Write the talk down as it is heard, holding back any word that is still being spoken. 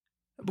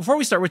Before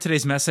we start with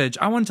today's message,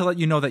 I wanted to let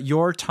you know that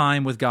your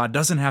time with God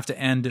doesn't have to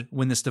end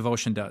when this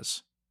devotion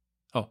does.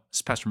 Oh,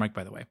 it's Pastor Mike,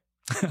 by the way.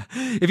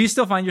 If you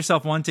still find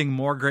yourself wanting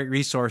more great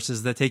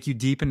resources that take you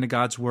deep into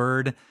God's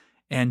Word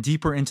and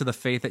deeper into the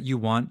faith that you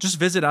want, just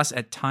visit us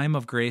at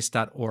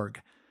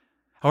timeofgrace.org.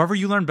 However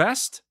you learn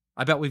best,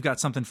 I bet we've got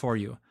something for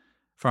you.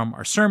 From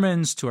our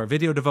sermons, to our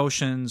video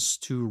devotions,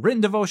 to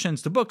written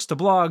devotions, to books, to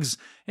blogs,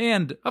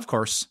 and, of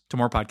course, to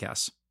more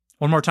podcasts.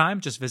 One more time,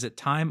 just visit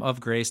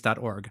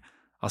timeofgrace.org.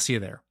 I'll see you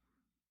there.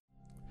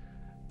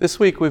 This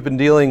week we've been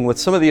dealing with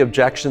some of the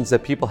objections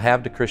that people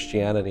have to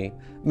Christianity.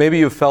 Maybe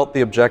you've felt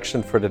the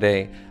objection for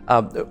today.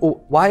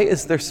 Why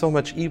is there so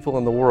much evil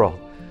in the world?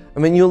 I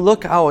mean, you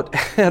look out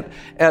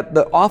at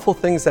the awful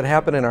things that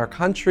happen in our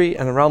country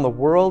and around the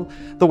world,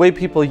 the way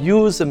people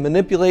use and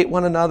manipulate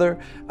one another,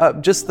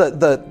 just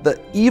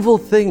the evil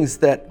things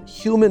that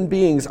human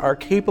beings are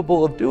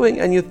capable of doing,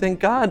 and you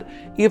think, God,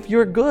 if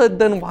you're good,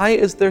 then why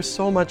is there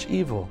so much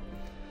evil?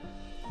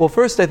 Well,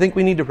 first, I think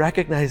we need to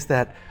recognize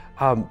that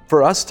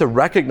for us to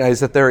recognize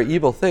that there are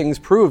evil things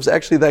proves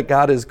actually that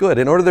God is good.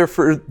 In order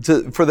for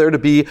there to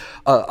be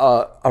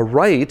a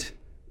right,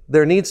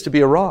 there needs to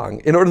be a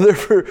wrong. In order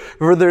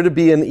for there to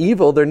be an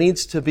evil, there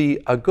needs to be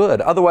a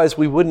good. Otherwise,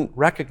 we wouldn't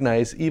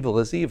recognize evil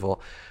as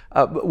evil.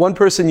 One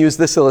person used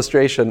this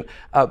illustration.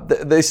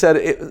 They said,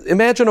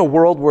 imagine a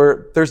world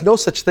where there's no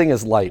such thing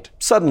as light.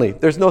 Suddenly,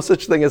 there's no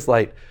such thing as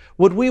light.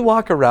 Would we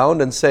walk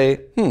around and say,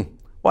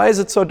 why is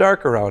it so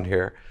dark around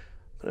here?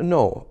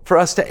 No. For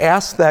us to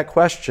ask that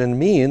question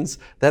means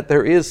that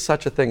there is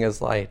such a thing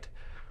as light.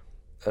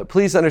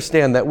 Please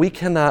understand that we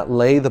cannot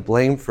lay the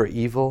blame for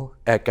evil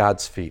at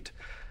God's feet.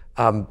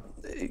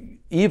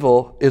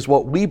 Evil is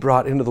what we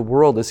brought into the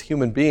world as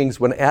human beings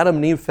when Adam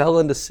and Eve fell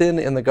into sin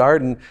in the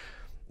garden.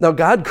 Now,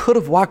 God could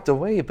have walked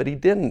away, but he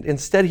didn't.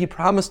 Instead, he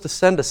promised to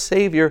send a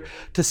Savior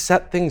to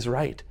set things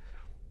right.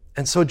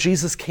 And so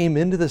Jesus came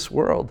into this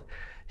world.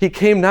 He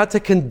came not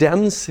to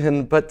condemn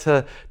sin, but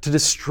to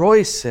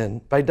destroy sin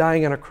by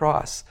dying on a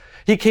cross.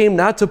 He came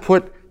not to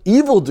put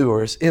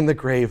evildoers in the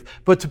grave,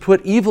 but to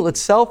put evil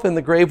itself in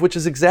the grave, which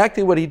is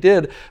exactly what he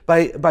did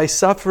by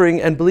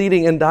suffering and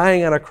bleeding and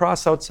dying on a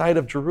cross outside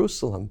of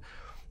Jerusalem.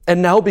 And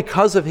now,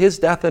 because of his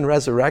death and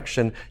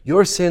resurrection,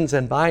 your sins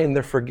and mine,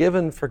 they're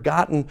forgiven,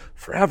 forgotten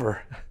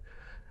forever.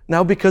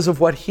 Now, because of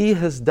what he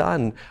has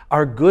done,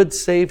 our good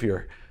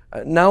Savior,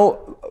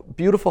 now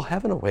beautiful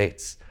heaven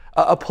awaits,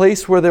 a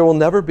place where there will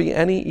never be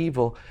any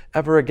evil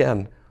ever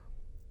again.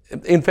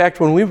 In fact,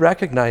 when we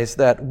recognize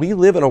that we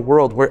live in a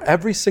world where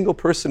every single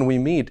person we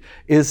meet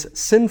is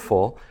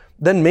sinful,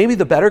 then maybe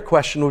the better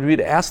question would be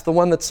to ask the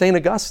one that St.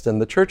 Augustine,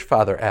 the church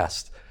father,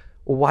 asked.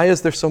 Well, why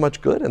is there so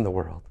much good in the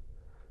world?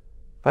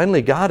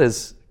 Finally, God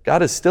is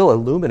still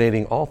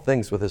illuminating all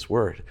things with his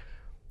word.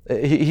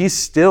 He's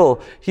still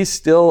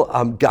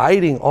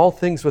guiding all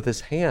things with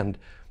his hand.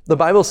 The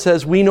Bible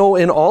says we know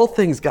in all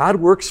things God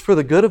works for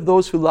the good of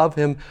those who love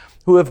him,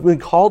 who have been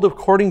called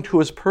according to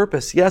his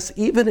purpose. Yes,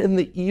 even in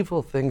the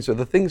evil things, or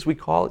the things we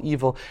call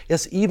evil.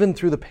 Yes, even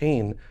through the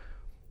pain.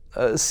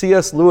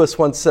 C.S. Lewis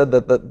once said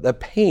that the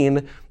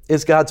pain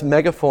is God's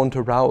megaphone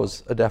to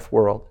rouse a deaf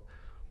world.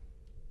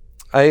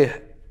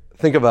 I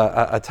think of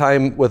a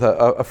time with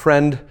a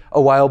friend a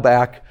while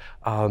back.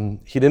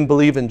 He didn't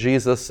believe in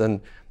Jesus,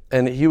 and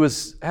he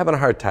was having a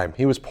hard time.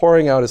 He was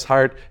pouring out his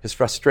heart, his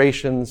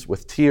frustrations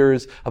with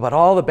tears about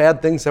all the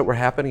bad things that were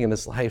happening in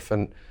his life.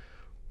 And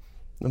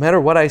no matter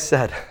what I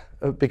said,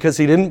 because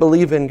he didn't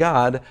believe in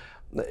God,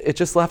 it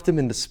just left him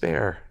in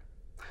despair.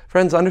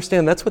 Friends,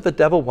 understand that's what the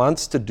devil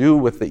wants to do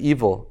with the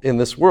evil in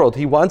this world.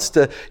 He wants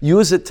to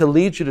use it to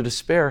lead you to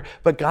despair,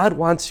 but God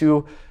wants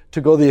you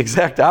to go the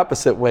exact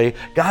opposite way.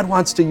 God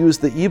wants to use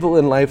the evil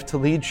in life to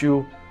lead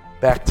you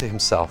back to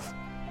himself.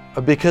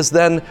 Because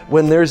then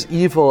when there's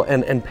evil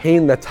and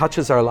pain that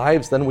touches our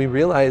lives, then we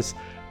realize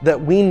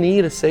that we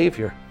need a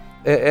Savior.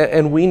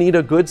 And we need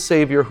a good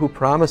Savior who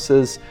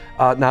promises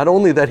not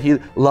only that he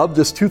loved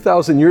us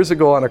 2,000 years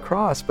ago on a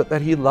cross, but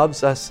that he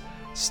loves us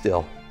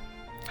still.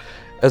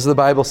 As the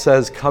Bible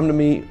says, come to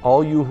me,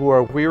 all you who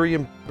are weary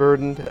and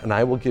burdened, and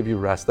I will give you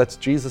rest. That's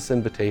Jesus'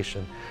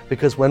 invitation.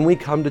 Because when we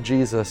come to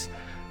Jesus,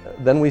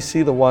 then we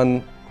see the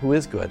one who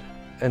is good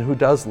and who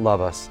does love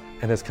us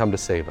and has come to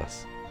save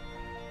us.